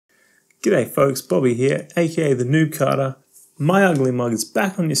G'day folks, Bobby here, aka TheNoobKarter. My ugly mug is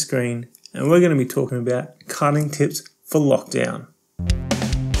back on your screen and we're going to be talking about karting tips for lockdown.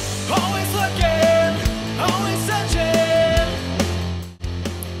 Always looking, always searching.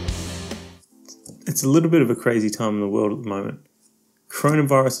 It's a little bit of a crazy time in the world at the moment.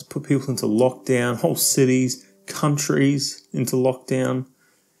 Coronavirus has put people into lockdown, whole cities, countries into lockdown.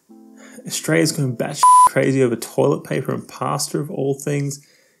 Australia's going batshit crazy over toilet paper and pasta of all things.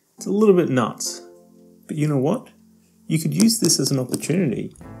 It's a little bit nuts. But you know what? You could use this as an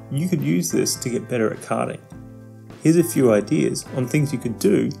opportunity. You could use this to get better at karting. Here's a few ideas on things you could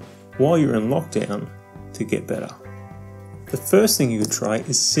do while you're in lockdown to get better. The first thing you could try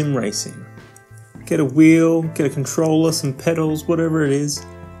is sim racing. Get a wheel, get a controller, some pedals, whatever it is,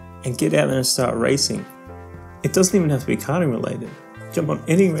 and get out there and start racing. It doesn't even have to be karting related. Jump on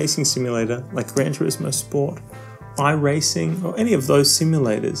any racing simulator like Gran Turismo Sport, iRacing, or any of those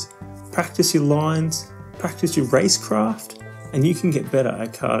simulators. Practice your lines, practice your racecraft, and you can get better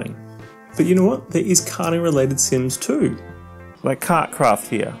at karting. But you know what? There is karting related sims too. Like Kartcraft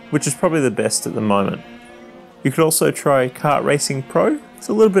here, which is probably the best at the moment. You could also try Kart Racing Pro. It's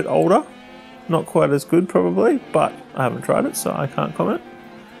a little bit older, not quite as good probably, but I haven't tried it so I can't comment.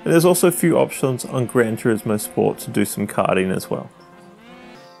 And there's also a few options on Gran Turismo Sport to do some karting as well.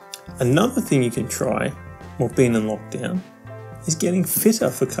 Another thing you can try while being in lockdown is getting fitter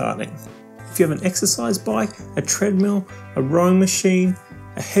for karting. If you have an exercise bike, a treadmill, a rowing machine,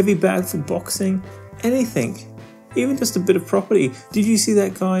 a heavy bag for boxing, anything, even just a bit of property. Did you see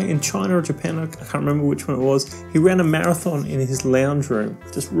that guy in China or Japan? I can't remember which one it was. He ran a marathon in his lounge room,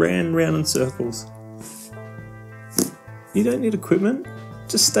 just ran round in circles. You don't need equipment,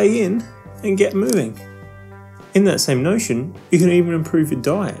 just stay in and get moving. In that same notion, you can even improve your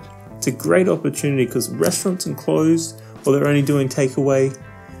diet. It's a great opportunity because restaurants are closed or they're only doing takeaway.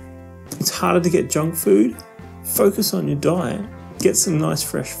 It's harder to get junk food. Focus on your diet. Get some nice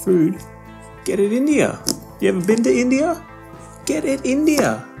fresh food. Get it India. You ever been to India? Get it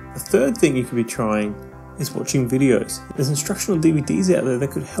India. The third thing you could be trying is watching videos. There's instructional DVDs out there that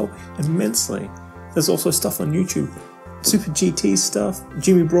could help immensely. There's also stuff on YouTube. Super GT stuff,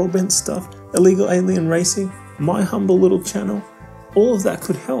 Jimmy Broadbent stuff, Illegal Alien Racing, my humble little channel. All of that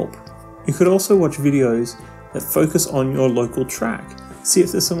could help. You could also watch videos that focus on your local track. See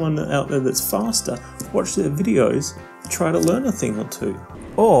if there's someone out there that's faster. Watch their videos, try to learn a thing or two.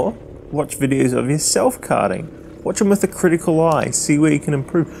 Or watch videos of yourself karting. Watch them with a critical eye, see where you can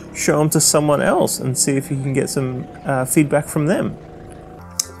improve. Show them to someone else and see if you can get some feedback from them.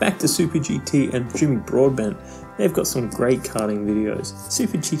 Back to Super GT and Jimmy Broadbent. They've got some great karting videos.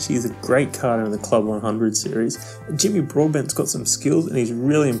 Super GT is a great karter in the Club 100 series. And Jimmy Broadbent's got some skills and he's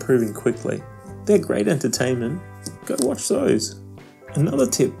really improving quickly. They're great entertainment. Go watch those. Another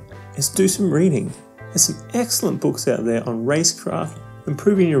tip is do some reading. There's some excellent books out there on racecraft,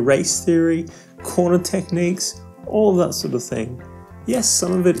 improving your race theory, corner techniques, all of that sort of thing. Yes,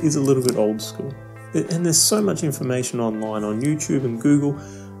 some of it is a little bit old school. And there's so much information online on YouTube and Google,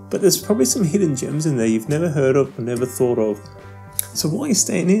 but there's probably some hidden gems in there you've never heard of or never thought of. So while you're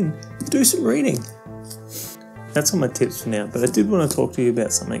staying in, do some reading. That's all my tips for now, but I did want to talk to you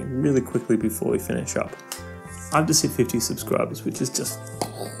about something really quickly before we finish up. I've just hit 50 subscribers, which is just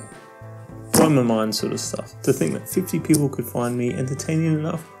blowing my mind sort of stuff. To think that 50 people could find me entertaining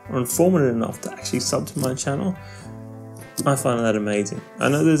enough or informative enough to actually sub to my channel, I find that amazing. I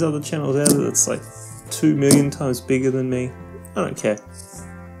know there's other channels out there that's like 2 million times bigger than me. I don't care.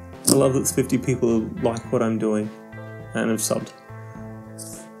 I love that 50 people like what I'm doing and have subbed.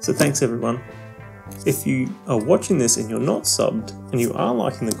 So thanks everyone. If you are watching this and you're not subbed and you are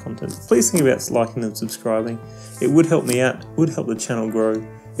liking the content, please think about liking and subscribing. It would help me out, it would help the channel grow.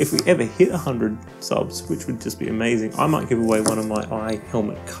 If we ever hit 100 subs, which would just be amazing, I might give away one of my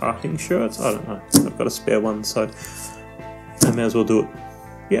iHelmet karting shirts. I don't know, I've got a spare one, so I may as well do it.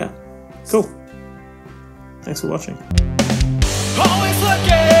 Yeah, cool. Thanks for watching. Always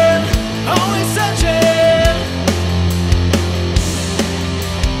looking, always searching.